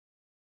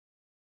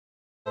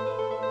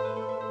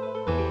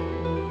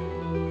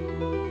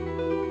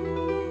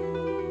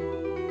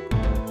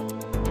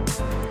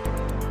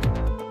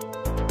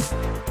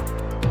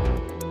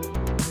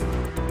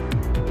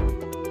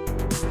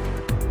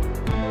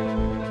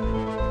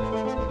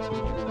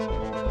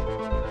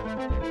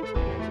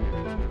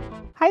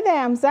Hi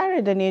there, I'm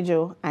Zara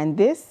Danejo, and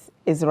this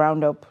is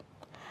Roundup.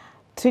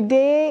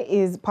 Today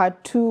is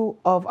part 2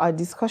 of our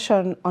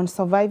discussion on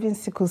surviving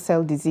sickle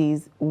cell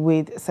disease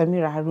with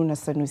Samira Haruna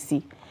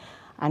Sanusi,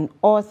 an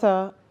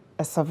author,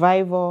 a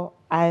survivor,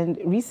 and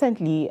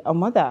recently a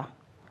mother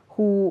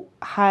who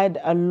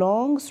had a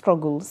long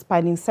struggle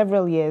spanning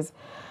several years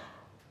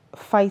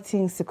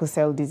fighting sickle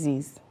cell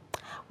disease.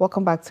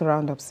 Welcome back to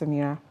Roundup,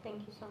 Samira.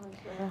 Thank you so much,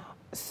 Zara.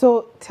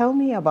 So tell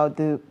me about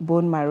the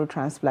bone marrow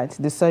transplant,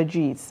 the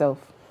surgery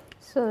itself.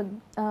 So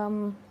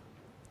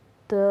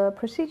the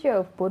procedure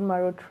of bone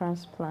marrow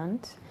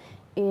transplant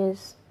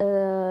is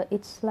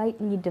it's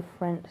slightly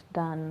different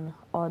than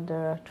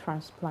other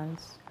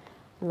transplants.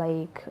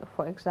 Like,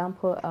 for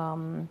example,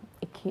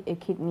 a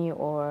kidney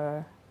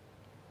or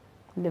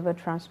liver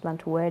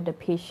transplant where the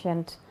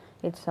patient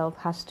itself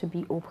has to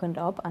be opened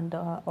up and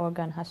the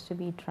organ has to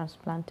be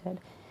transplanted.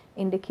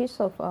 In the case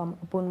of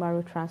bone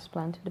marrow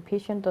transplant, the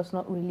patient does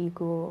not really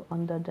go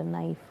under the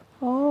knife.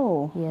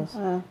 Oh. Yes,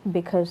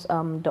 because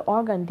the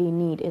organ they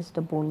need is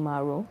the bone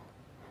marrow.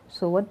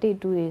 So what they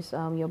do is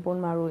your bone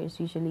marrow is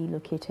usually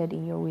located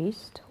in your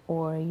waist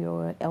or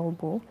your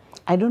elbow.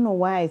 I don't know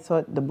why I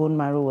thought the bone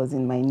marrow was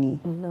in my knee.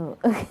 No.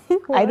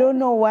 I don't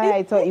know why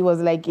I thought it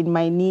was like in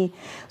my knee.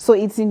 So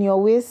it's in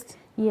your waist?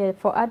 Yeah,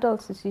 for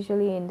adults it's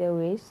usually in their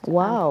waist.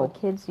 Wow. And for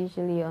kids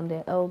usually on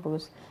their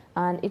elbows.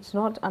 And it's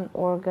not an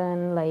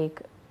organ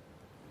like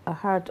a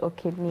heart or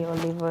kidney or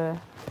liver,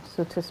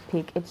 so to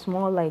speak. It's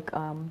more like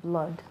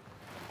blood.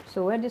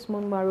 So where this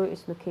bone marrow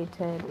is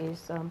located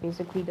is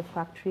basically the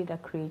factory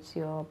that creates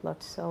your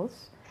blood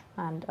cells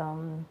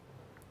and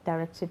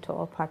directs it to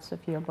all parts of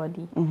your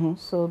body. Mm-hmm.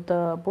 So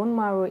the bone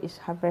marrow is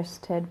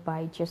harvested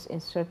by just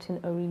inserting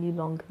a really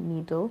long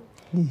needle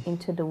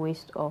into the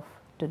waist of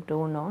the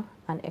donor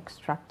and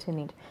extracting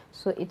it.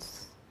 So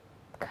it's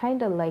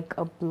kind of like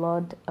a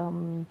blood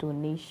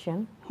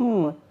donation,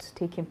 but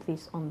taking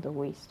place on the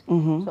waist.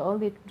 Mm-hmm. So all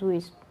they do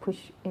is push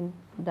in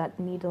that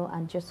needle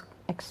and just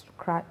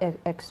extract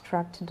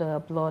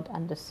the blood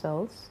and the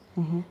cells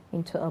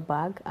into a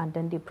bag, and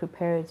then they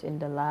prepare it in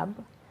the lab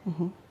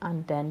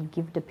and then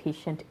give the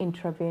patient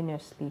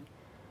intravenously.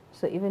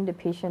 So even the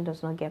patient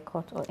does not get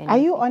caught or anything. Are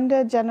you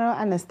under general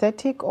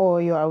anesthetic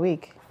or you're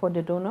awake? For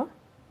the donor?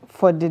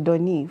 For the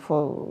donee,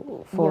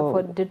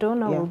 for the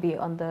donor will be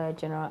under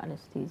general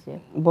anesthesia.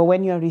 But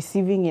when you're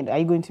receiving it, are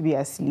you going to be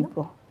asleep?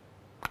 No.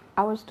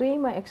 I was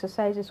doing my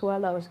exercises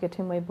while I was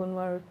getting my bone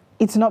marrow.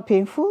 It's not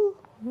painful?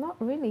 Not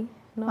really.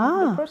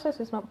 No, the process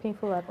is not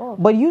painful at all.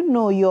 But you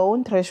know your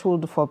own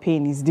threshold for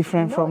pain is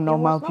different from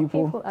normal people. It was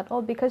not painful at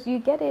all because you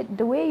get it,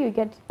 the way you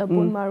get a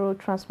bone marrow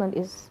transplant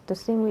is the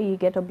same way you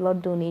get a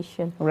blood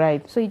donation.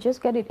 Right. So you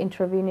just get it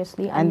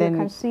intravenously and you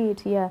can see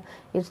it here.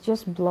 It's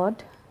just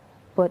blood,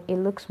 but it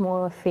looks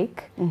more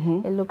thick.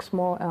 It looks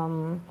more,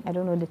 I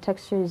don't know, the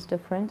texture is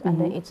different, and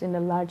then it's in a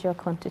larger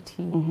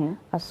quantity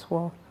as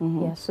well.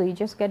 Yeah, so you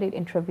just get it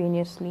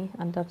intravenously,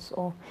 and that's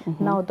all.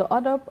 Now, the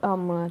other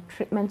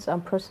treatments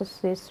and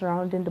processes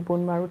surrounding the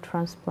bone marrow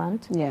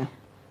transplant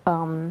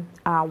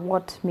are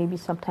what maybe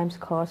sometimes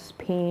cause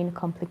pain,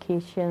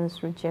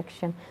 complications,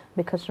 rejection,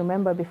 because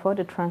remember, before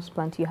the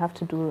transplant, you have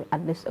to do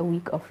at least a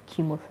week of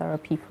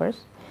chemotherapy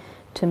first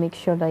to make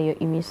sure that your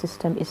immune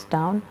system is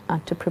down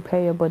and to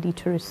prepare your body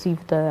to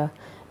receive the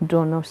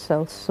donor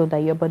cells so that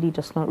your body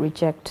does not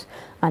reject.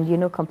 And you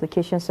know,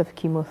 complications of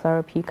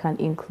chemotherapy can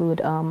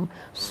include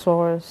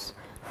sores,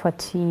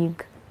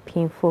 fatigue,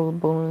 painful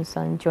bones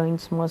and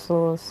joints,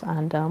 muscles,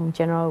 and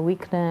general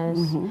weakness,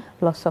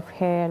 loss of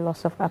hair,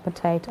 loss of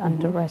appetite,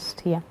 and the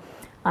rest here.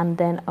 And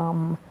then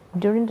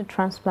during the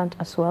transplant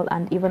as well,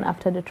 and even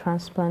after the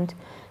transplant,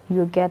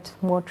 you get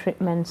more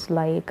treatments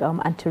like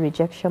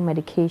anti-rejection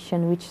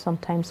medication, which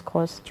sometimes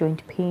cause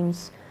joint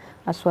pains,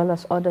 as well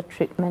as other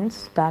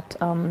treatments that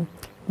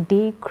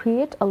they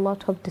create a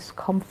lot of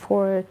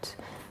discomfort,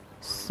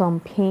 some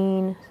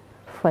pain,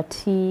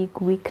 fatigue,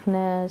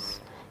 weakness,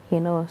 you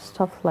know,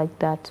 stuff like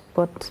that.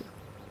 But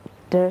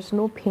there's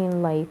no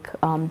pain like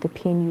the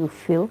pain you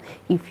feel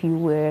if you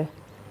were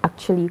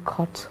actually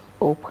cut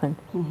open.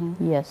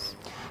 Yes.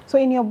 So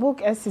in your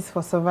book, S is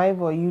for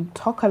Survival, you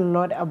talk a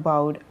lot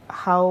about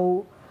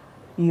how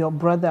your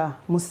brother,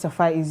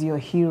 Mustafa, is your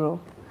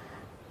hero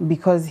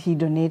because he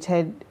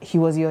donated, he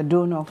was your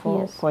donor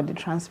for the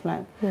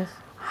transplant. Yes.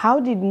 How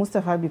did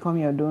Mustafa become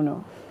your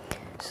donor?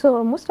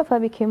 So Mustafa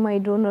became my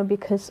donor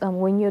because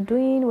when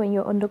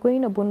you're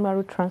undergoing a bone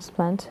marrow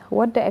transplant,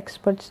 what the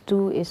experts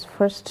do is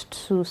first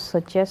to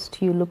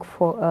suggest you look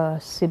for a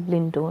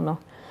sibling donor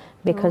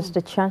because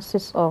the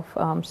chances of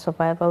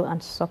survival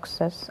and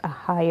success are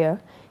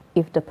higher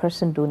if the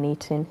person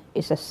donating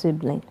is a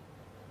sibling.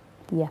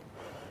 Yeah.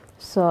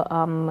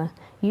 So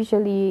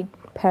usually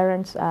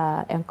parents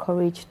are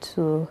encouraged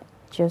to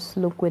just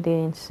look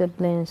within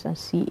siblings and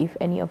see if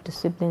any of the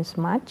siblings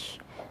match,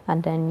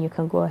 and then you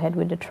can go ahead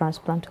with the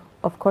transplant.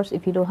 Of course,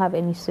 if you don't have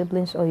any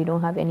siblings or you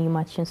don't have any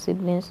matching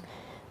siblings,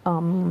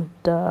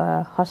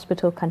 the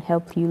hospital can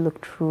help you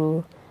look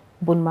through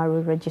bone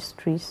marrow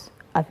registries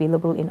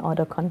available in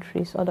other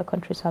countries. Other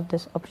countries have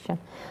this option.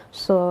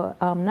 So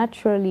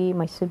naturally,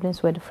 my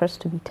siblings were the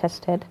first to be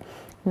tested.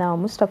 Now,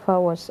 Mustafa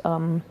was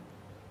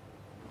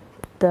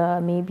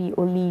the maybe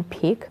only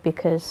pick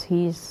because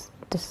he's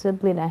the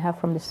sibling I have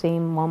from the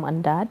same mom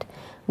and dad,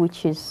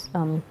 which is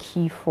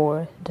key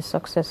for the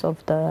success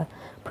of the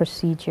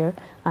procedure.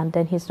 And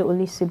then he's the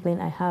only sibling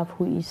I have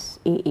who is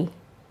AA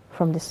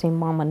from the same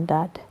mom and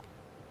dad.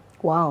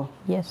 Wow.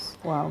 Yes.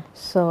 Wow.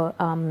 So,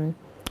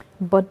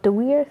 but the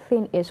weird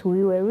thing is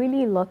we were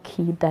really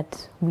lucky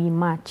that we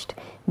matched,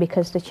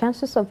 because the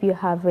chances of you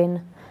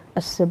having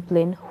a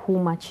sibling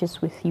who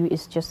matches with you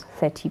is just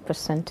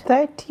 30%.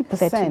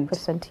 30%?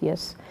 30%,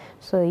 yes.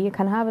 So you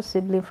can have a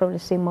sibling from the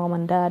same mom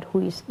and dad who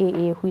is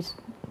AA, who is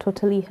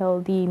totally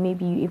healthy,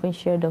 maybe you even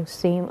share the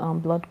same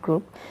blood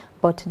group,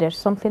 but there's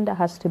something that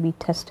has to be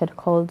tested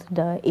called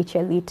the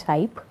HLA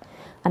type,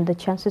 and the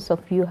chances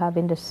of you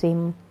having the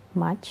same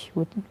match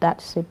with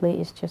that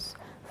sibling is just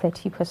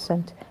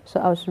 30%. So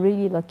I was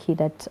really lucky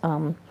that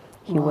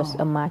he was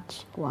a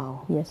match.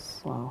 Wow.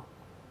 Yes. Wow.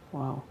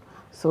 Wow.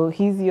 So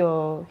he's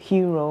your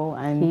hero,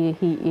 and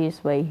he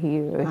is my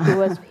hero.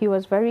 He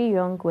was very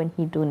young when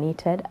he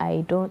donated.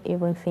 I don't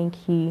even think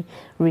he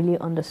really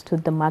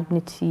understood the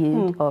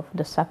magnitude of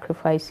the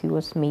sacrifice he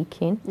was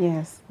making.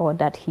 Yes. Or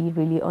that he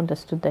really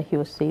understood that he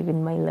was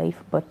saving my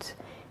life. But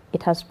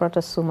it has brought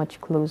us so much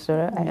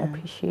closer. I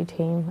appreciate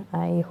him.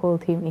 I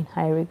hold him in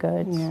high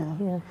regards.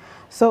 Yeah.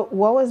 So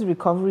what was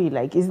recovery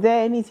like? Is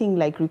there anything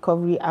like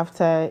recovery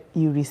after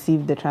you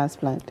received the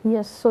transplant?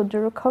 Yes, so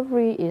the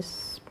recovery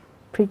is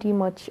pretty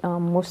much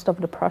most of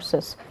the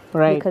process.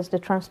 Right. Because the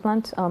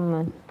transplant,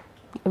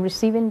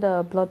 receiving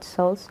the blood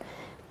cells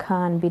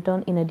can be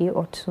done in a day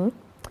or two.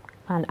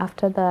 And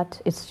after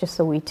that, it's just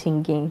a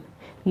waiting game.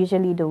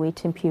 Usually the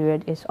waiting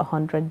period is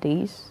 100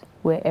 days,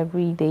 where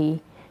every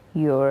day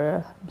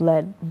your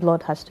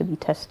blood has to be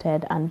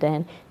tested, and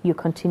then you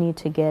continue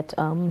to get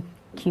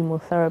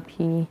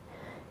chemotherapy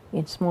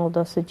in small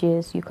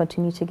dosages. You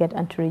continue to get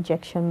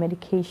anti-rejection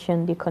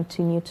medication. They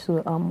continue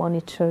to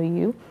monitor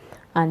you,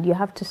 and you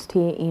have to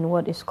stay in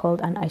what is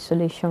called an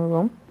isolation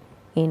room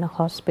in a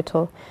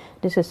hospital.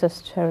 This is a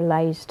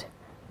sterilized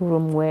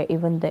room where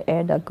even the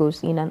air that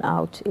goes in and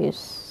out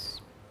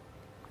is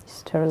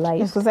sterilized.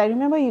 Yes, because I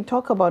remember you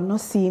talk about not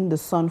seeing the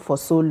sun for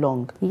so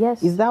long.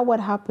 Yes. Is that what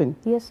happened?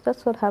 Yes,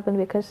 that's what happened,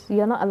 because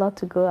you're not allowed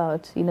to go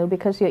out, you know,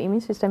 because your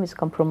immune system is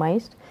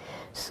compromised.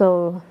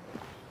 So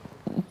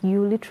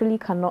you literally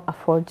cannot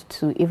afford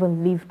to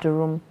even leave the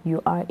room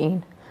you are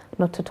in,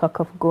 not to talk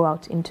of go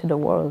out into the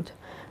world.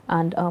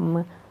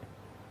 And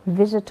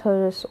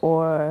visitors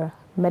or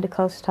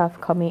medical staff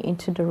coming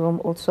into the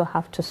room also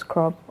have to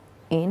scrub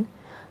in.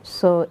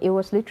 So it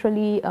was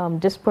literally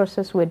this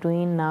process we're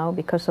doing now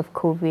because of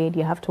COVID.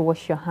 You have to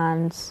wash your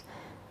hands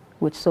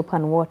with soap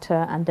and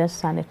water and then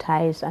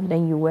sanitize, and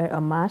then you wear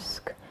a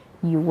mask.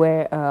 You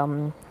wear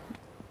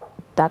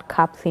that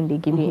cap thing they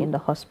give you in the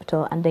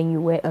hospital, and then you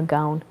wear a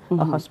gown,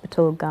 a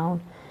hospital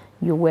gown.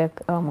 You wear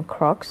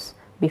Crocs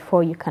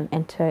before you can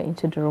enter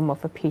into the room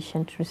of a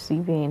patient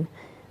receiving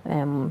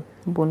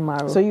bone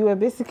marrow. So you were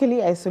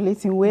basically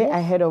isolating way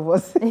ahead of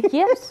us.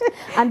 Yes,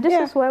 and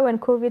this is why when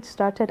COVID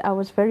started, I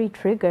was very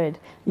triggered,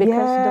 because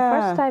the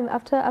first time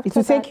after it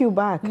will take you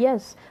back.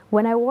 Yes,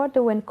 when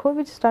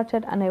COVID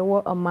started and I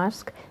wore a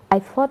mask, I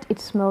thought it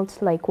smelled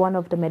like one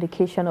of the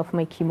medication of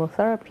my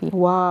chemotherapy.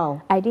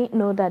 Wow. I didn't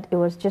know that it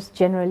was just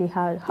generally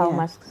how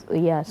masks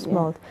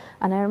smelled.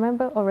 And I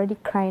remember already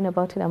crying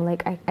about it. I'm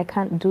like, I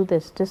can't do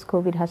this. This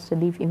COVID has to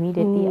leave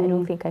immediately. I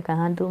don't think I can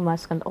handle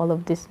mask and all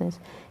of thisness.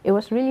 It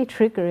was really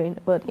triggering,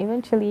 but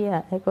eventually,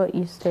 I got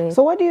used to it.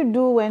 So what do you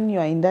do when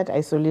you're in that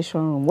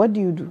isolation room? What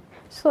do you do?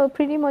 So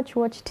pretty much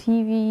watch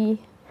TV.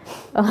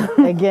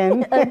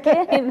 Again?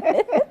 Again.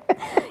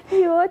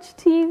 You watch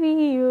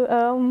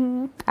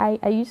TV.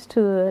 I used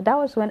to, that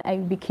was when I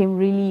became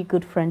really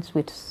good friends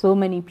with so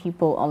many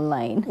people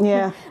online.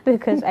 Yeah.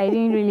 Because I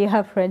didn't really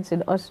have friends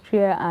in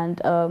Austria,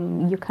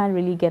 and you can't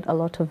really get a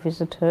lot of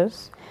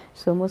visitors.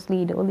 So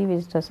mostly the only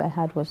visitors I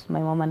had was my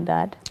mom and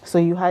dad. So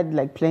you had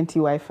like plenty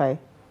Wi-Fi?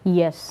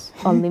 Yes,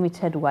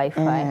 unlimited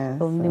Wi-Fi.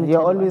 Unlimited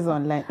you're always Wi-Fi.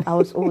 online. I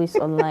was always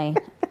online.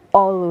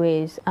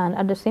 Always. And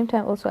at the same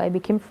time also I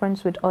became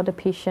friends with other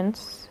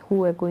patients who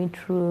were going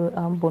through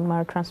bone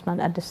marrow transplant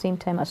at the same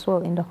time as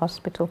well in the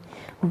hospital.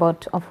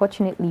 But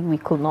unfortunately we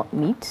could not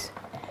meet.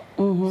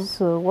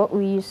 So what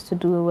we used to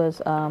do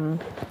was I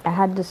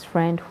had this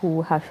friend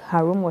who her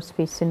room was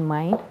facing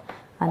mine,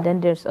 and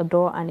then there's a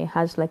door and it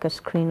has like a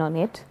screen on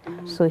it.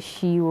 So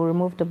she will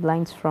remove the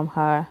blinds from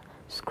her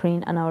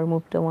screen and I'll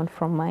remove the one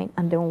from mine,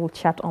 and then we'll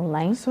chat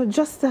online. So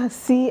just to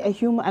see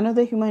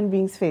another human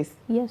being's face?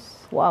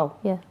 Yes. Wow.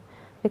 Yeah.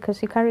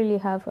 Because you can't really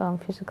have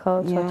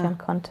physical touch and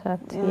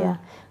contact. Yeah.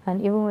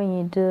 And even when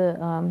you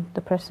do, the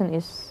person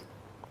is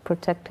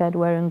protected,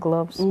 wearing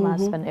gloves,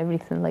 mask, and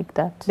everything like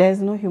that. There's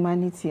no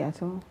humanity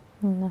at all?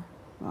 No.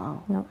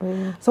 Wow. Not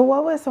really. So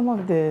what were some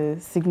of the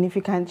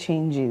significant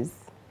changes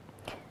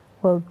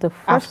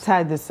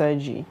after the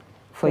surgery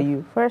for you?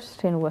 The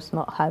first thing was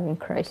not having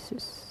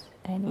crisis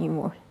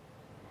anymore.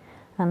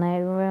 And I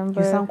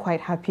remember... You sound quite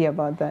happy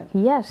about that.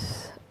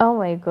 Yes. Oh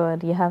my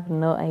God, you have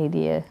no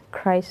idea.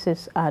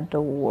 Crises are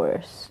the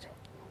worst.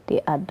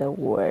 They are the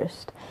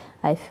worst.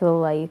 I feel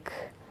like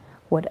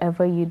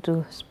whatever you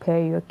do,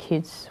 spare your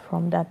kids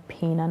from that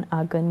pain and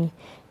agony.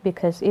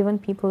 Because even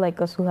people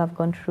like us who have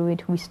gone through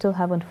it, we still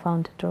haven't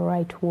found the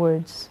right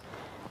words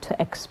to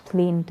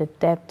explain the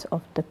depth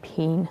of the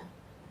pain.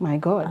 My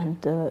God.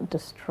 And the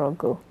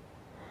struggle.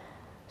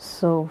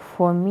 So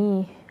for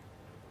me,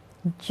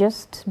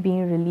 just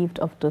being relieved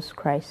of those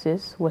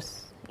crises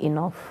was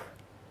enough.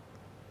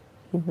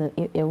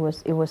 It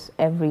was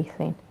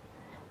everything.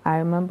 I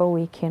remember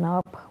waking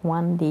up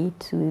one day,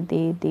 2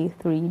 day, day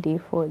 3, day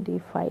 4,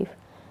 day 5,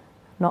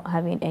 not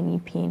having any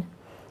pain.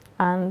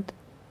 And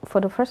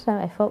for the first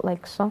time, I felt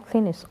like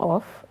something is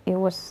off.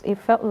 It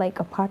felt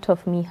like a part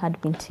of me had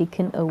been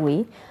taken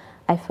away.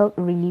 I felt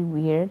really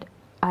weird.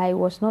 I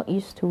was not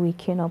used to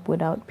waking up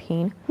without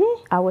pain.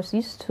 I was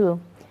used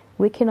to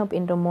waking up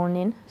in the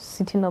morning,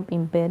 sitting up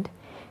in bed,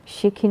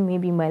 shaking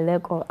maybe my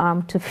leg or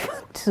arm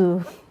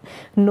to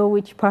know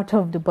which part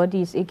of the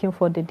body is aching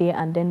for the day,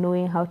 and then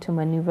knowing how to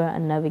maneuver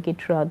and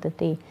navigate throughout the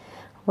day.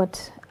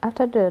 But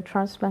after the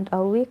transplant,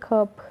 I'll wake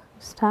up,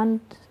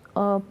 stand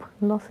up,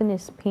 nothing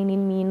is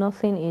paining me,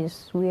 nothing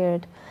is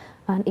weird.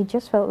 And it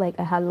just felt like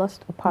I had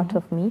lost a part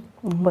of me,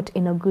 but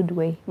in a good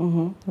way.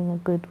 In a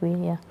good way,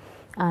 yeah.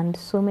 And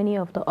so many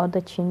of the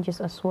other changes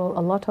as well.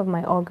 A lot of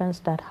my organs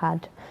that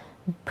had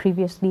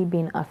previously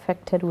been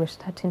affected were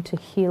starting to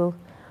heal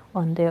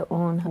on their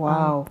own.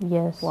 Wow.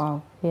 Yes.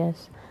 Wow.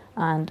 Yes.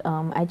 And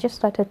I just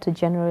started to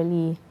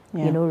generally,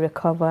 you know,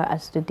 recover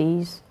as the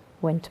days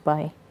went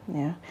by.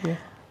 Yeah.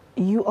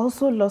 You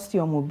also lost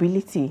your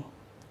mobility.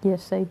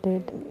 Yes, I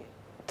did.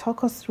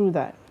 Talk us through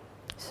that.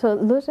 So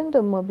losing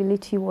the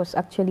mobility was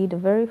actually the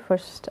very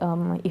first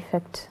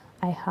effect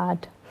I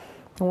had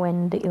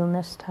when the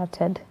illness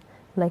started.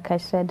 Like I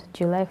said,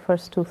 July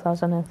 1st,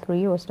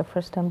 2003 was the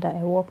first time that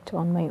I walked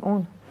on my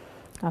own.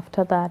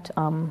 After that,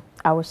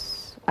 I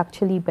was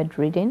actually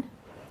bedridden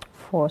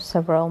for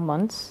several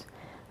months.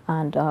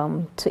 And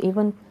to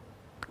even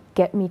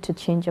get me to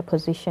change a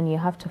position, you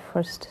have to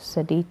first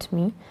sedate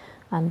me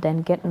and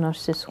then get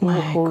nurses who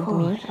will hold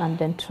me and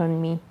then turn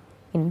me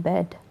in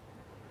bed.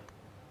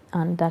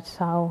 And that's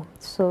how.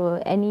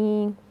 So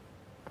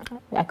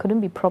I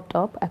couldn't be propped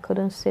up, I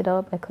couldn't sit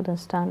up, I couldn't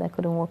stand, I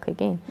couldn't walk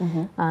again.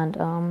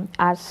 And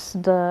as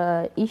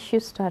the issue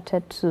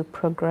started to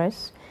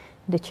progress,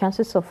 the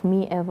chances of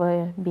me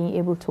ever being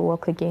able to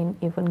walk again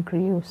even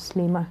grew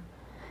slimmer.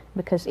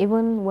 Because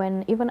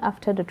even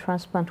after the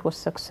transplant was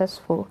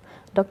successful,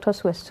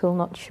 doctors were still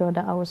not sure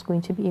that I was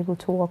going to be able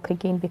to walk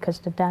again because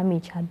the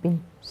damage had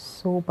been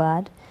so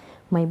bad.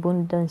 My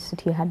bone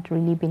density had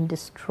really been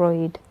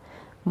destroyed.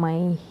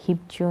 My hip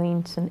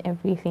joints and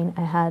everything.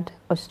 I had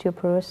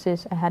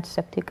osteoporosis, I had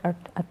septic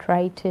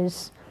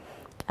arthritis,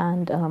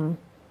 and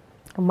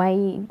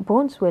my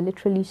bones were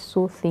literally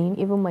so thin,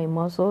 even my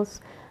muscles.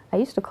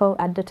 At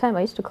the time,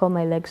 I used to call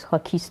my legs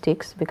hockey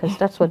sticks because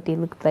that's what they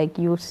looked like.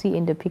 You'll see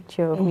in the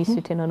picture of me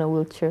sitting on a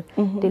wheelchair.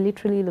 They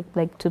literally looked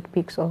like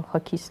toothpicks or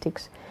hockey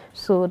sticks.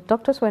 So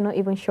doctors were not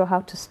even sure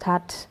how to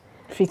start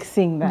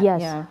fixing that.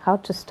 Yes, how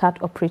to start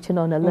operating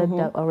on a leg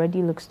that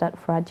already looks that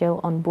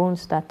fragile, on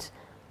bones that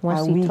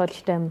once you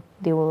touch them,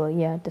 they will,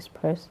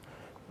 disperse.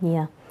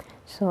 Yeah.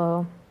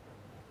 So,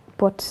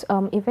 but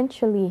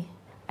eventually,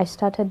 I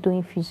started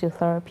doing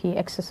physiotherapy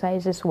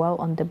exercises while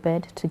on the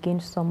bed to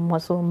gain some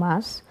muscle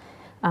mass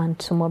and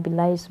to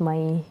mobilize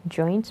my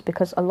joints,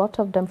 because a lot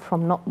of them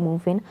from not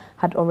moving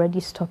had already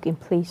stuck in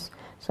place.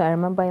 So I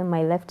remember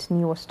my left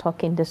knee was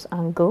stuck in this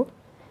angle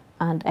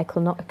and I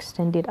could not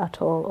extend it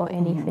at all or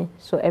anything.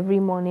 So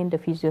every morning the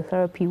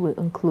physiotherapy will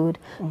include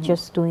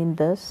just doing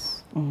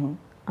this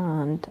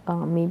and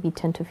maybe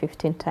 10 to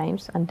 15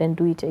 times, and then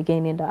do it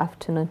again in the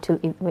afternoon till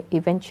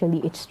eventually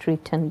it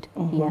straightened.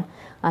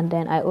 And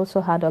then I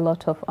also had a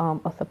lot of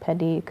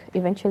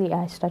eventually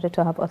I started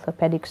to have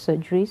orthopedic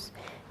surgeries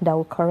that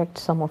will correct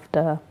some of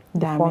the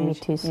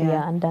deformities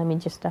and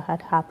damages that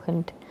had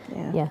happened.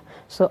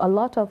 So a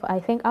lot of,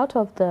 I think out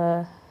of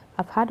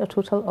I've had a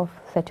total of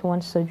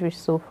 31 surgeries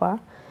so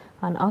far,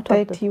 and out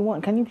 31.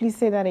 Of can you please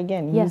say that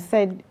again? You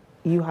said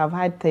you have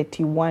had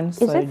 31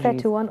 surgeries. Is it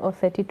 31 or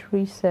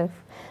 33, Seth?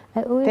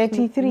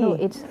 33? No,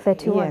 it's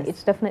 31.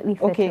 It's definitely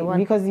 31.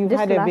 Okay, because you've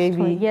had a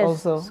baby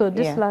also. So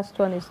this last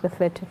one is the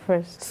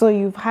 31st. So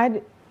you've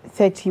had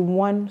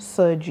 31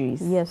 surgeries.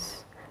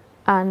 Yes.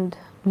 And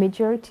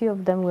majority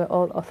of them were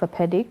all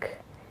orthopedic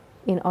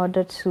in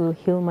order to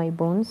heal my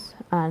bones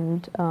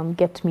and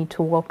get me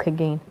to walk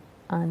again.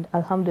 And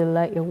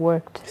alhamdulillah, it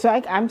worked. So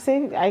I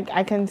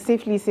can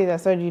safely say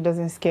that surgery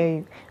doesn't scare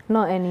you.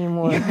 Not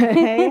anymore.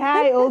 Hey,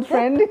 hi, old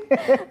friend.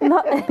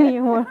 Not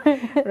anymore.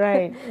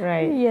 Right.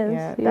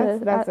 Yes,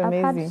 That's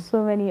amazing. I've had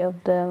so many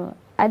of them.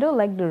 I don't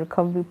like the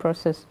recovery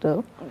process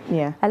though.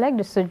 Yeah. I like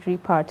the surgery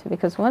part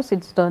because once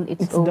it's done,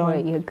 it's over,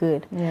 done. You're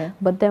good. Yeah.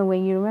 But then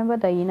when you remember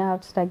that you now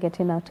have to start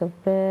getting out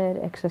of bed,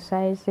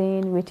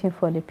 exercising, waiting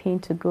for the pain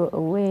to go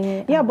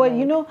away. Yeah, but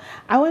you know,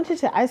 I wanted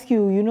to ask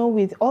you, you know,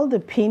 with all the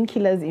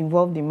painkillers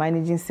involved in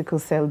managing sickle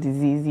cell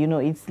disease, you know,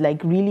 it's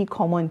like really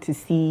common to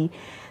see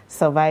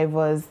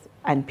survivors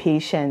and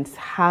patients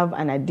have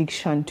an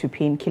addiction to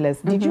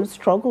painkillers. Did you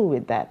struggle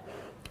with that?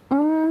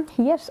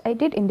 Yes, I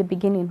did in the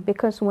beginning,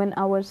 because when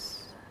I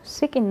was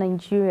sick in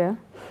Nigeria,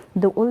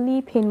 the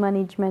only pain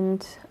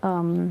management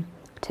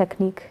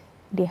technique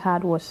they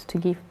had was to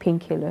give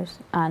painkillers,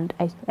 and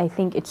I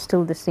think it's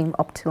still the same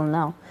up till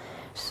now.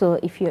 So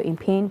if you're in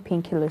pain,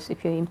 painkillers.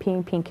 If you're in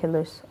pain,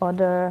 painkillers.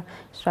 Other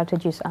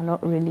strategies are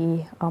not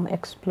really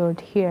explored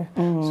here.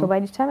 So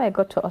by the time I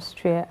got to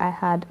Austria, I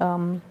had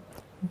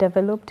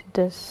developed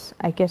this,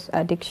 I guess,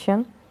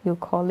 addiction, you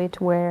call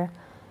it, where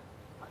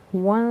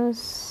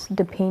once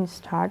the pain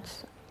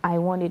starts, I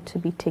want it to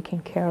be taken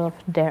care of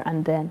there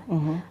and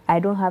then. I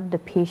don't have the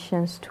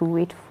patience to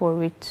wait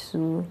for it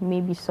to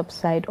maybe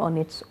subside on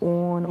its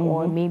own,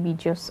 or maybe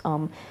just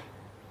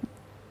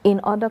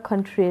in other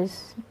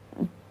countries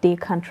they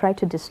can try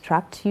to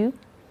distract you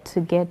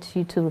to get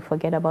you to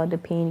forget about the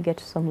pain, get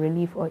some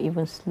relief, or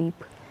even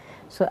sleep.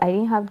 So I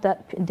didn't have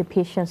the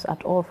patience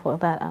at all for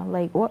that. I'm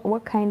like,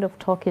 what kind of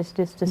talk is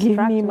this? Give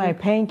me my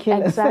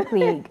painkillers.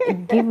 Exactly.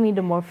 Give me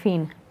the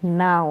morphine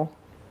now.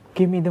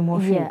 Give me the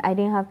morphine. Yeah, I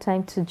didn't have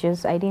time to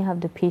I didn't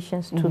have the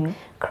patience to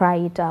cry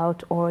it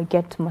out, or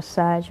get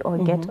massage, or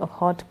get a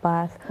hot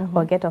bath,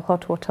 or get a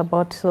hot water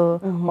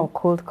bottle, or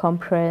cold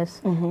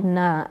compress.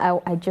 Nah,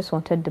 I just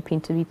wanted the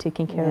pain to be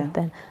taken care of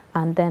then.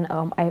 And then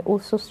I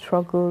also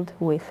struggled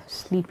with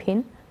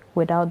sleeping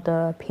without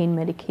the pain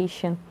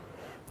medication,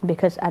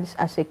 because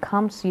as it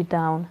calms you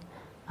down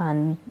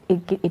and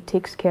it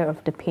takes care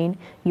of the pain,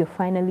 you're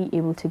finally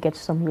able to get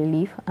some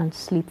relief and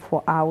sleep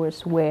for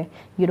hours, where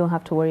you don't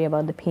have to worry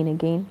about the pain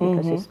again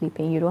because you're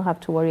sleeping. You don't have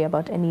to worry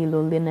about any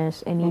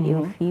loneliness, any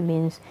ill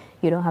feelings.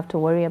 You don't have to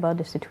worry about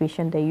the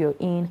situation that you're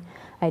in.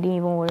 I didn't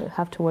even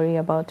have to worry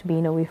about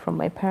being away from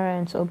my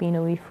parents, or being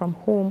away from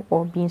home,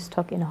 or being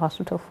stuck in a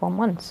hospital for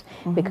months.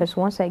 Because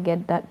once I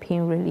get that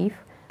pain relief,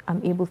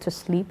 I'm able to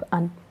sleep,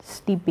 and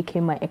sleep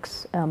became my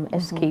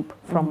escape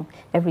from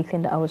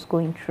everything that I was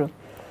going through.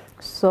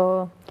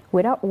 So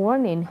without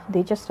warning,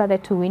 they just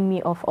started to wean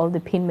me off all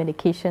the pain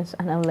medications,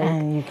 and I'm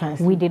like,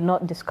 we did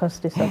not discuss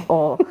this at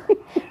all.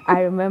 I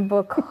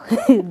remember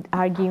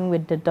arguing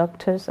with the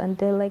doctors, and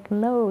they're like,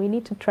 no, we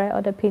need to try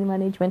other pain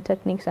management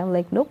techniques. I'm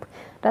like, nope,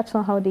 that's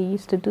not how they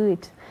used to do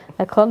it.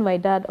 I called my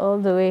dad all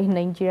the way in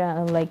Nigeria, and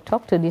I'm like,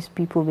 talk to these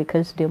people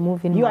because they're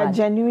moving You mad. are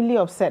genuinely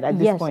upset at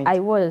this point.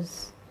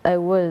 Yes, I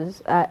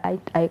was.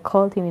 I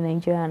called him in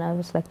Nigeria, and I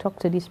was like, talk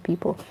to these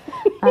people.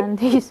 And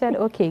he said,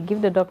 okay,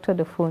 give the doctor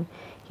the phone.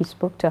 He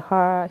spoke to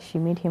her. She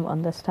made him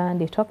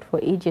understand. They talked for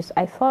ages.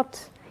 I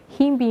thought,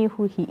 him being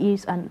who he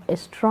is and a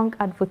strong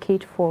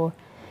advocate for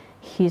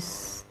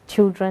his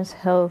children's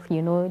health,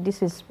 you know,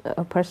 this is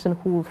a person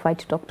who will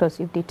fight doctors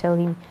if they tell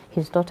him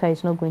his daughter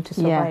is not going to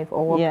survive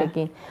or work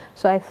again.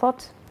 So I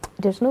thought,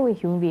 there's no way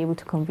he won't be able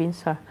to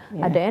convince her.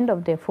 At the end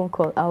of their phone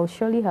call, I will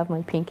surely have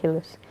my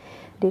painkillers.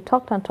 They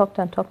talked and talked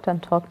and talked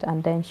and talked,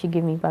 and then she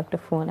gave me back the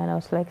phone, and I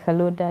was like,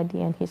 hello,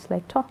 Daddy. And he's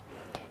like,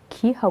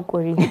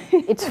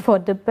 it's for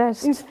the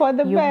best. It's for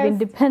the best. You've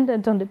been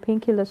dependent on the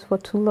painkillers for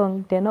too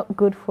long. They're not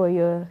good for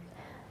your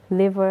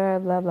liver,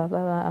 blah, blah, blah,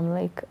 blah. I'm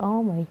like,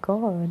 oh my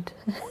God.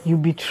 You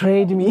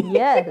betrayed me.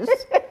 Yes.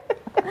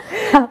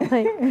 I'm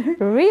like,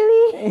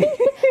 really?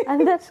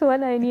 And that's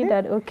when I knew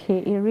that, okay,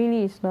 it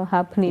really is not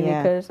happening,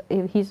 because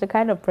he's the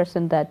kind of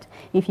person that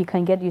if he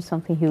can get you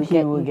something, he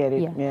will get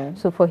it. Yeah.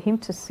 So for him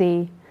to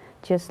say,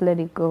 just let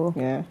it go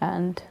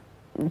and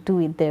do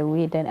it their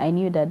way, then I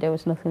knew that there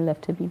was nothing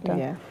left to be done.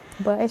 Yeah.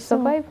 But I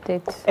survived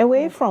it.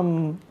 Away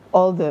from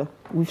all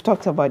we've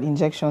talked about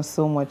injections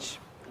so much,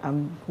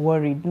 I'm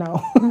worried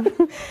now.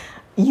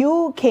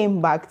 You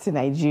came back to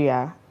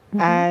Nigeria,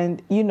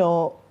 and, you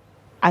know,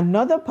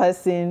 another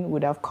person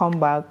would have come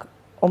back,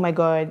 oh my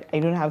God, I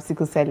don't have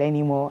sickle cell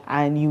anymore,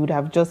 and you would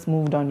have just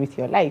moved on with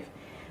your life.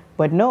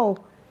 But no,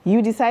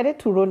 you decided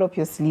to roll up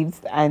your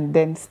sleeves and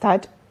then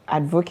start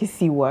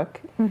advocacy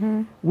work,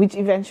 which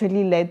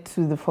eventually led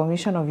to the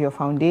formation of your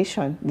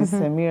foundation, the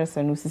Samira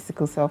Sanusi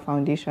Sickle Cell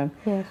Foundation.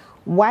 Yes.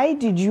 Why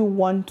did you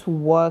want to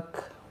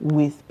work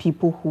with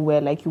people who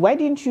were like you? Why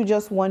didn't you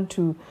just want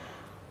to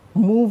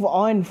move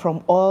on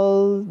from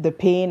all the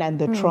pain and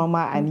the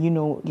trauma and, you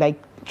know,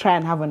 like try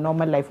and have a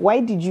normal life?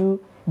 Why did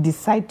you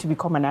decide to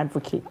become an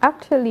advocate?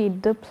 Actually,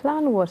 the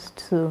plan was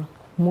to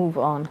move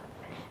on,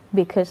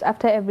 because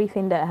after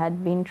everything that I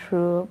had been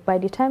through, by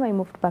the time I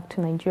moved back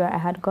to Nigeria, I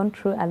had gone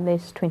through at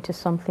least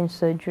 20-something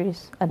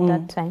surgeries at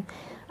that time.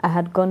 I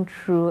had gone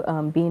through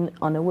being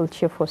on a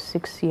wheelchair for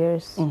 6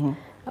 years,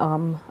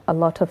 a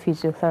lot of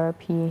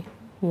physiotherapy.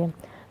 Yeah.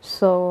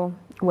 So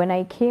when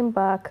I came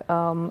back,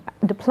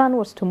 the plan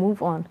was to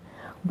move on.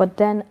 But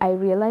then I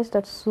realized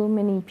that so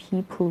many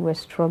people were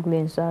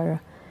struggling,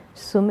 Zara.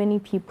 so many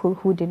people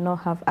who did not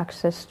have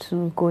access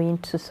to going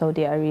to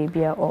Saudi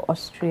Arabia or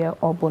Austria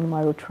or bone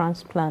marrow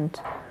transplant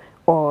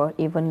or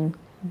even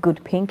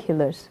good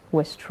painkillers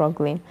were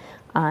struggling,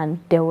 and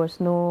there was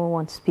no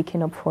one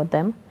speaking up for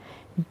them.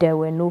 There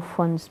were no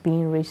funds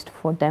being raised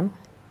for them.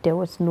 There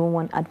was no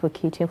one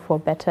advocating for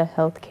better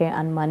healthcare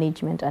and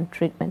management and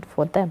treatment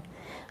for them.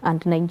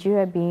 And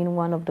Nigeria being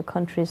one of the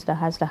countries that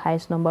has the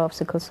highest number of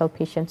sickle cell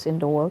patients in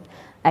the world,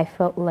 I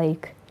felt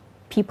like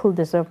people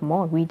deserve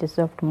more. We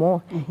deserved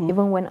more.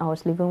 Even when I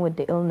was living with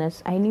the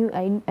illness, I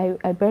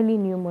barely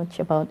knew much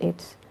about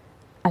it.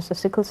 As a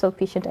sickle cell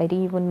patient, I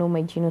didn't even know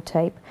my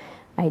genotype.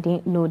 I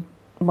didn't know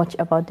much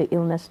about the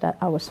illness that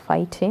I was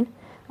fighting.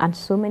 And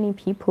so many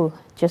people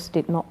just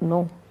did not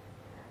know.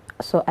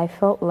 So I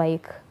felt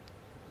like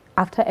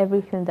after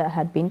everything that I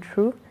had been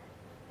through,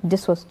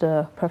 this was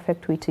the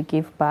perfect way to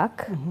give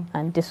back.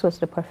 And this was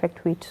the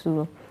perfect way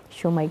to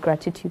show my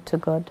gratitude to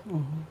God.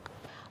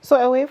 So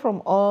away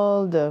from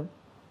all the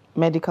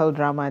medical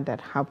drama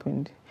that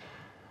happened,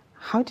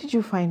 how did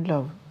you find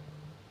love?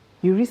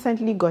 You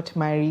recently got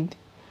married,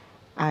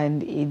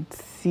 and it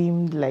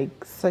seemed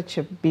like such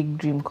a big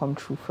dream come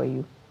true for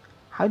you.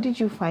 How did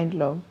you find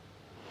love?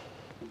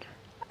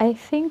 I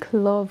think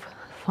love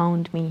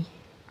found me,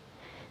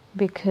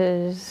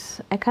 because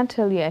I can't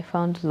tell you I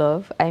found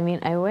love. I mean,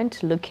 I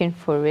went looking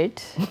for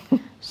it,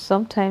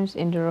 sometimes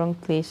in the wrong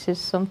places,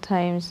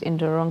 sometimes in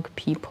the wrong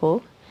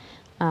people.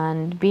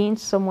 And being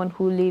someone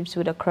who lives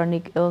with a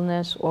chronic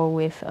illness or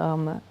with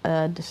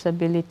a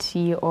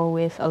disability or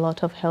with a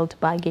lot of health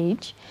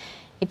baggage,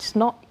 it's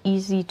not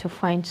easy to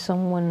find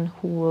someone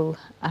who will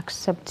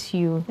accept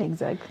you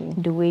exactly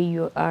the way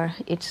you are.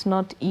 It's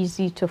not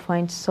easy to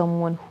find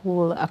someone who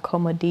will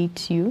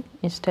accommodate you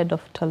instead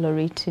of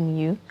tolerating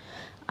you.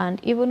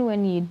 And even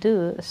when you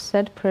do,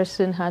 said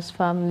person has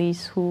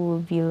families who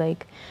will be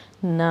like,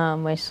 nah,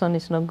 my son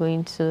is not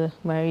going to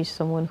marry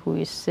someone who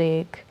is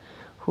sick,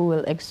 who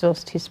will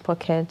exhaust his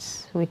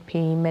pockets with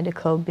paying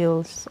medical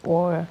bills,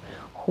 or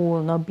who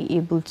will not be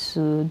able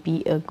to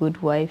be a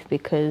good wife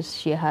because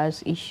she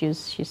has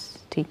issues she's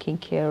taking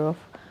care of.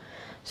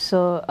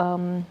 So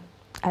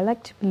I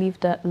like to believe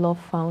that love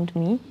found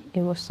me.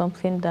 It was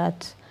something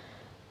that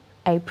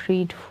I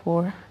prayed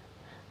for,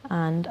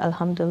 and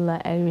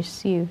alhamdulillah, I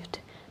received.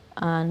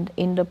 And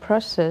in the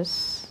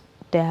process,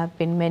 there have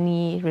been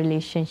many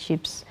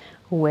relationships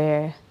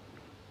where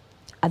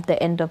at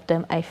the end of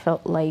them, I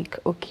felt like,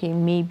 okay,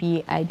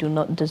 maybe I do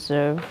not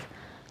deserve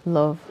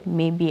love.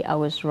 Maybe I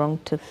was wrong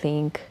to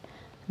think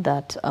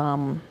that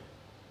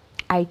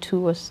I too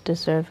was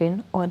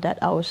deserving, or that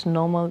I was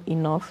normal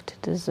enough to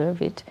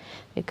deserve it,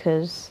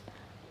 because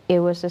it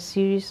was a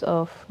series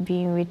of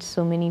being with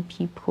so many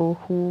people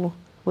who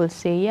will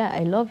say, yeah,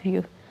 I love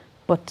you,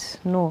 but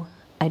no,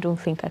 I don't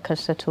think I can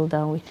settle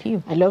down with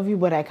you. I love you,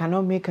 but I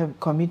cannot make a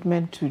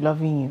commitment to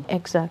loving you.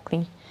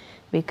 Exactly.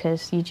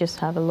 Because you just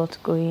have a lot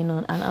going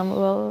on, and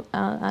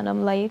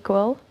I'm like,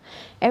 well,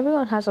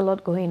 everyone has a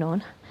lot going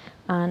on,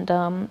 and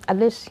at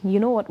least you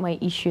know what my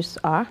issues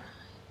are.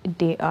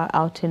 They are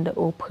out in the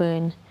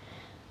open.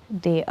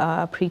 They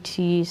are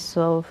pretty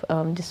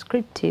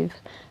self-descriptive,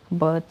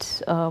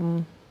 but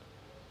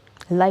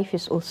life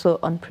is also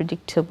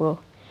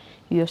unpredictable.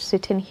 You're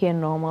sitting here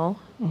normal,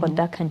 but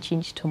that can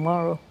change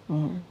tomorrow.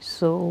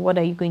 So what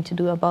are you going to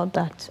do about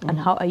that? And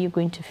how are you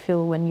going to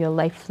feel when your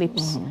life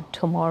flips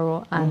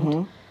tomorrow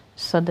and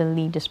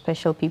suddenly the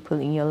special people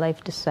in your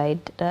life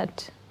decide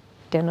that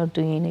they're not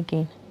doing it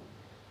again?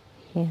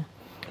 Yeah.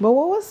 But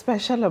what was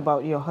special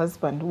about your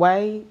husband?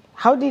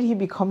 How did he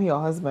become your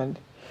husband?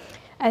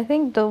 I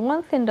think the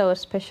one thing that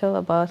was special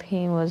about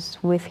him was,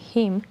 with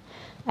him,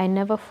 I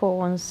never for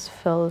once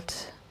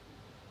felt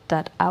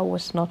that I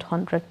was not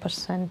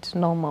 100%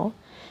 normal.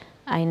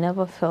 I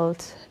never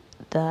felt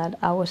that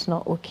I was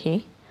not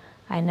okay.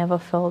 I never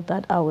felt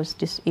that I was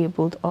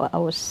disabled or I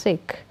was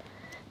sick.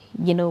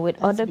 You know,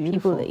 with other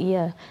people,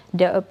 yeah,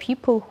 there are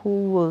people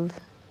who will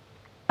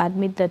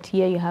admit that,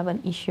 yeah, you have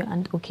an issue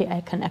and okay,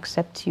 I can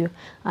accept you.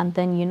 And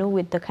then, you know,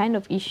 with the kind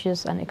of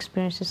issues and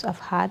experiences I've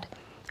had,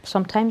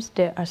 sometimes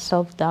there are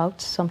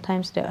self-doubts,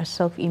 sometimes there are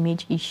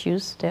self-image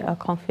issues, there are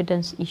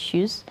confidence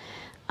issues,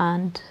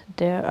 and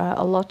there are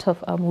a lot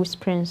of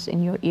whisperings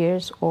in your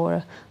ears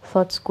or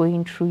thoughts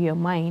going through your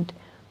mind.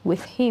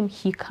 With him,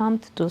 he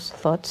calmed those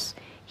thoughts,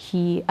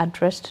 he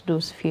addressed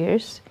those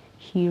fears,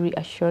 he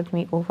reassured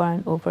me over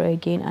and over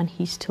again, and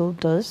he still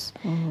does.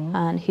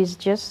 And he's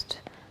just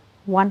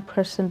one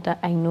person that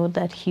I know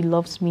that he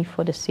loves me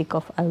for the sake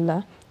of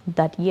Allah,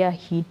 that yeah,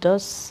 he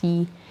does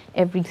see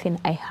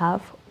everything I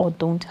have or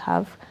don't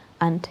have,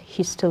 and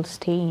he's still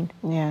staying.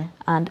 Yeah.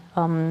 And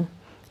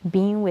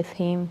being with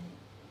him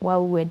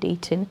while we're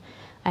dating,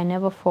 I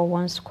never for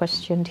once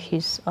questioned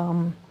his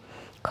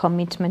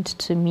commitment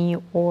to me,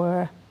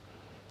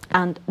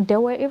 and there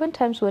were even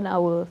times when I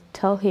will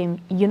tell him,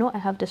 you know, I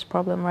have this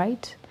problem,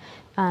 right?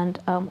 And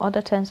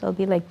other times I'll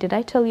be like, did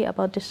I tell you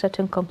about this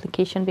certain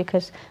complication?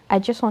 Because I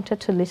just wanted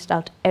to list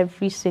out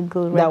every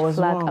single red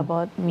flag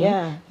about me.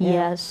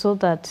 Yeah, so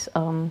that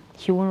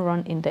he won't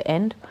run in the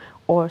end.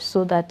 or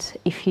so that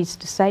if he's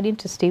deciding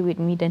to stay with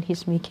me, then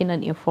he's making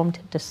an informed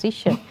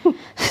decision.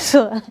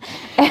 So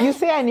you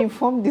say an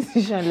informed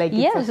decision, like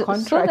yes, it's a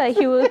contract. so that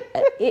he will.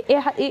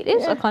 It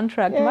is a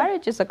contract. Yeah.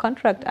 Marriage is a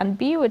contract, and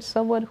be with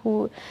someone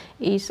who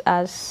is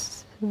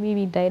as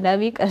maybe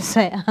dynamic as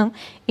I am.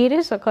 It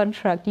is a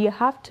contract. You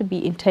have to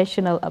be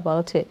intentional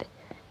about it,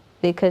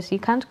 because you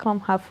can't come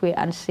halfway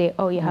and say,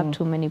 "Oh, you have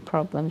too many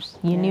problems."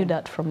 You knew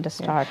that from the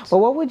start. But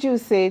what would you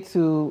say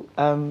to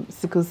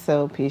sickle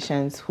cell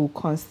patients who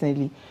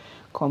constantly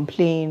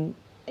complain?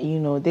 You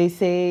know, they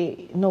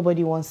say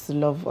nobody wants to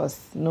love us,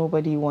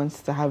 nobody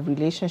wants to have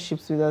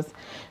relationships with us,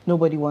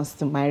 nobody wants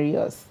to marry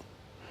us.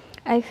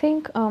 I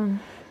think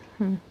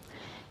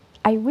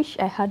I wish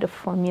I had a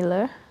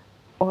formula,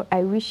 or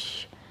I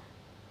wish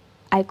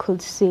I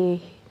could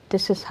say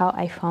this is how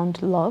I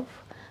found love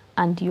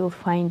and you'll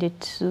find it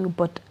too,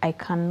 but I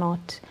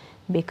cannot,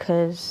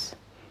 because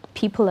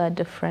people are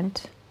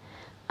different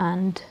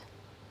and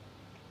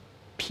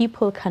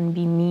people can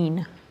be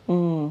mean.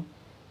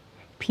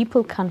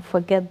 People can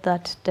forget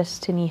that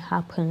destiny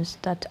happens,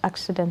 that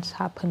accidents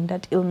happen,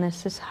 that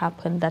illnesses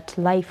happen, that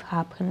life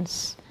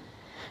happens.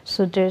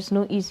 So there's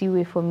no easy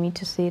way for me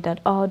to say that,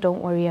 oh,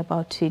 don't worry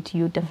about it,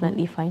 you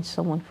definitely find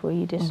someone for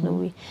you. There's no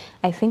way.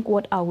 I think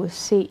what I will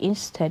say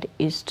instead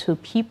is to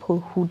people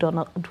who do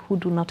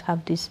not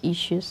have these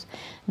issues,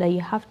 that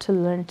you have to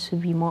learn to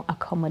be more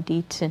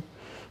accommodating.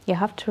 You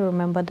have to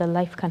remember that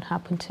life can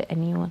happen to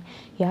anyone.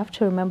 You have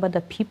to remember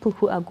that people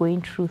who are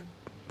going through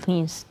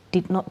things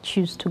did not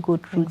choose to go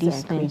through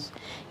these things.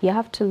 You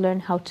have to learn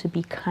how to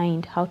be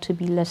kind, how to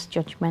be less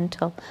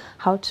judgmental,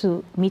 how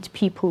to meet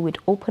people with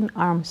open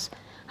arms,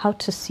 how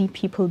to see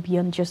people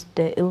beyond just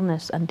their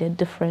illness and their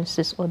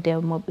differences or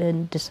their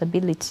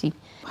disability.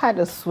 You had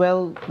a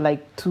swell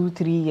like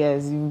 2-3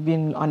 years. You've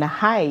been on a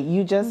high.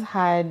 You just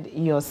had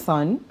your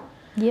son.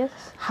 Yes.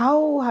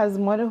 How has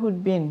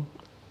motherhood been?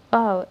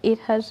 Oh, it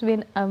has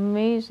been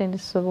amazing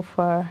so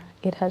far.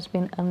 It has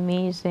been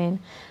amazing,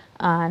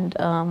 and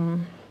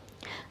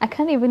I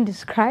can't even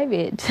describe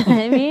it.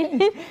 I mean,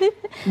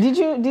 did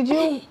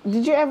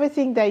you ever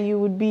think that you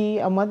would be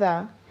a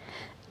mother?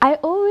 I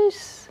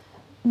always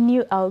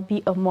knew I'll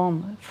be a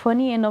mom.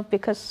 Funny enough,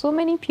 because so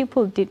many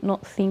people did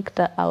not think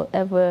that I'll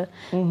ever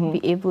be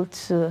able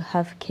to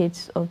have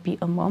kids or be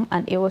a mom,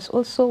 and it was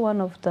also one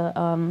of the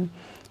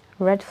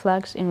red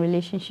flags in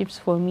relationships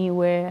for me,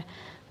 where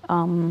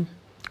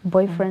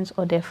boyfriends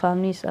or their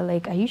families are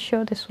like, "Are you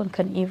sure this one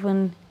can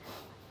even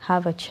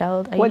have a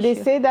child?" Well, they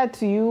say that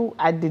to you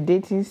at the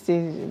dating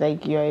stage,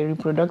 like you're a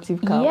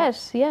reproductive cow.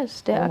 Yes,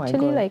 yes. They're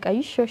actually like, "Are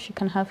you sure she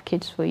can have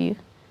kids for you?"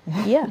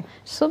 Yeah.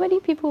 So many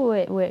people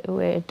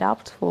were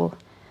doubtful.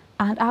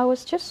 And I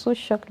was just so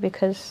shocked,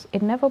 because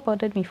it never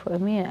bothered me for a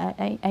minute.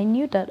 I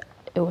knew that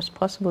it was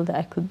possible that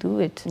I could do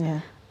it.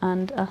 Yeah.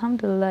 And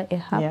alhamdulillah, it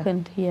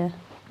happened. Yeah.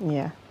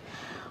 Yeah.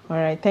 All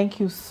right. Thank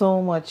you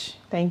so much.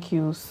 Thank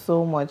you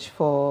so much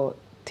for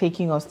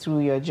taking us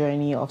through your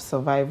journey of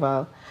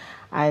survival.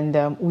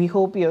 And we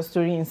hope your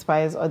story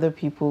inspires other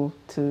people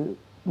to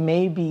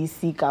maybe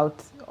seek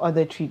out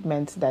other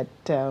treatments that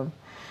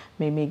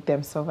may make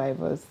them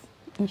survivors.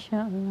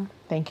 Inshallah.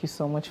 Thank you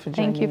so much for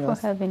joining us. Thank you for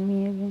having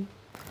me again.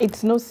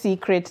 It's no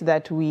secret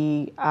that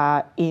we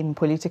are in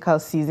political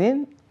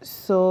season.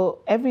 So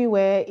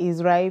everywhere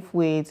is rife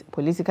with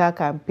political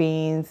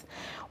campaigns,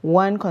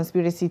 one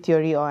conspiracy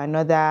theory or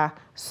another,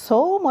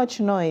 so much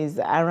noise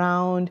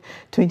around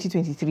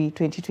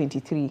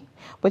 2023.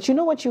 But you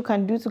know what you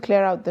can do to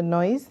clear out the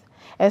noise,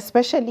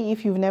 especially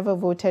if you've never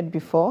voted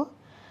before?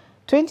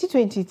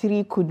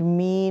 2023 could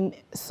mean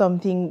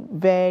something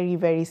very,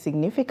 very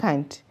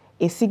significant,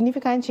 a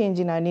significant change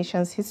in our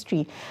nation's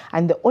history.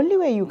 And the only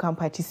way you can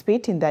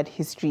participate in that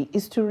history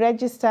is to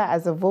register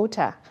as a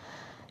voter.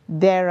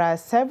 There are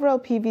several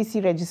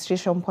PVC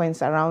registration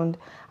points around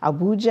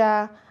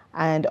Abuja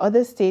and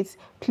other states.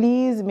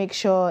 Please make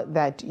sure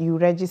that you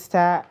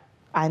register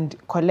and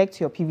collect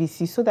your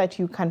PVC so that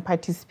you can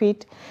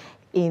participate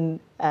in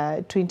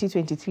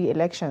 2023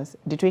 elections.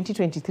 The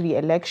 2023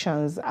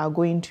 elections are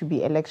going to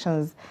be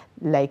elections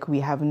like we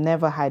have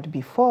never had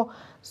before.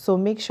 So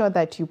make sure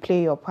that you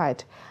play your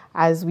part.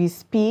 As we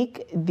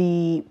speak,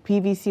 the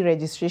PVC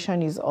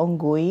registration is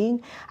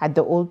ongoing at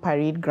the old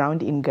parade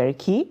ground in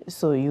Garki,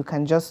 so you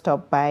can just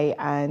stop by,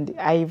 and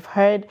I've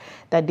heard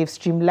that they've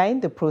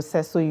streamlined the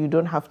process so you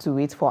don't have to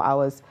wait for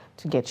hours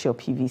to get your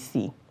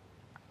PVC.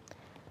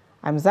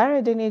 I'm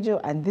Zara Denejo,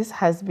 and this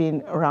has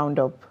been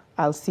Roundup.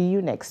 I'll see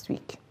you next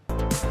week.